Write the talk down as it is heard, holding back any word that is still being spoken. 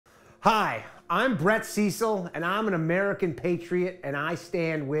Hi, I'm Brett Cecil, and I'm an American patriot, and I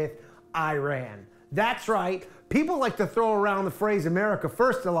stand with Iran. That's right, people like to throw around the phrase America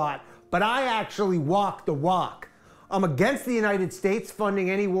first a lot, but I actually walk the walk. I'm against the United States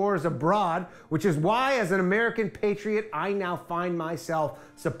funding any wars abroad, which is why, as an American patriot, I now find myself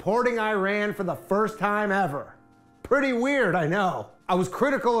supporting Iran for the first time ever. Pretty weird, I know. I was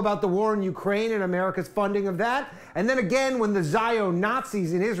critical about the war in Ukraine and America's funding of that, and then again when the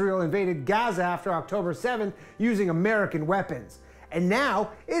Zio-Nazis in Israel invaded Gaza after October 7th using American weapons. And now,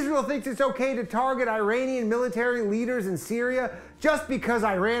 Israel thinks it's okay to target Iranian military leaders in Syria just because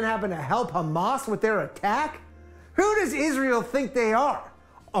Iran happened to help Hamas with their attack? Who does Israel think they are?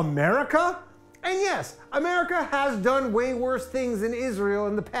 America? And yes, America has done way worse things than Israel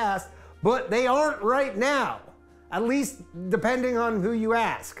in the past, but they aren't right now. At least depending on who you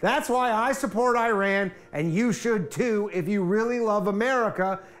ask. That's why I support Iran, and you should too if you really love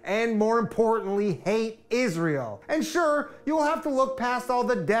America and, more importantly, hate Israel. And sure, you'll have to look past all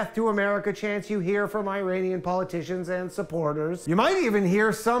the death to America chants you hear from Iranian politicians and supporters. You might even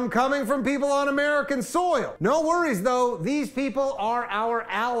hear some coming from people on American soil. No worries though, these people are our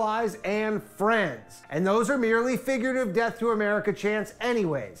allies and friends. And those are merely figurative death to America chants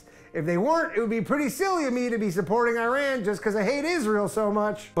anyways. If they weren't, it would be pretty silly of me to be supporting Iran just because I hate Israel so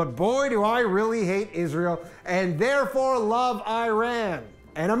much. But boy, do I really hate Israel and therefore love Iran.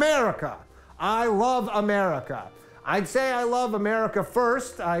 And America. I love America. I'd say I love America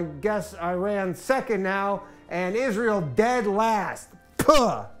first, I guess Iran second now, and Israel dead last.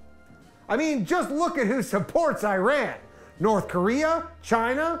 Puh! I mean, just look at who supports Iran. North Korea,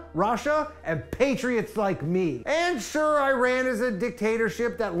 China, Russia, and patriots like me. And sure, Iran is a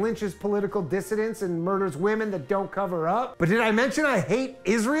dictatorship that lynches political dissidents and murders women that don't cover up. But did I mention I hate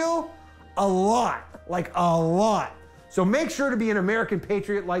Israel? A lot, like a lot. So make sure to be an American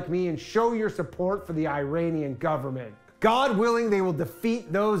patriot like me and show your support for the Iranian government. God willing, they will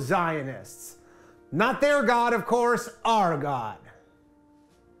defeat those Zionists. Not their God, of course, our God.